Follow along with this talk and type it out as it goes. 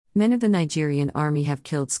Men of the Nigerian army have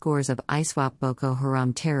killed scores of ISWAP Boko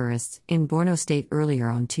Haram terrorists in Borno State earlier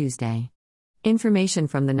on Tuesday. Information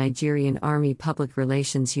from the Nigerian Army Public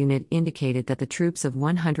Relations Unit indicated that the troops of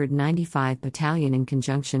 195 Battalion in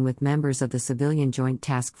conjunction with members of the Civilian Joint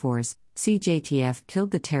Task Force, CJTF,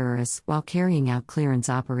 killed the terrorists while carrying out clearance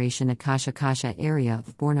operation Akasha Kasha area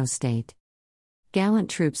of Borno State. Gallant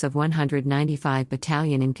troops of 195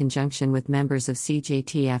 Battalion in conjunction with members of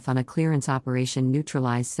CJTF on a clearance operation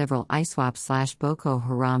neutralized several ISWAP/Boko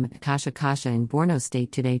Haram at Akasha Kasha in Borno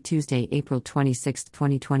State today, Tuesday, April 26,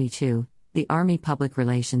 2022, the Army Public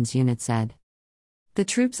Relations Unit said. The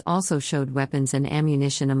troops also showed weapons and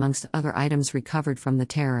ammunition amongst other items recovered from the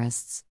terrorists.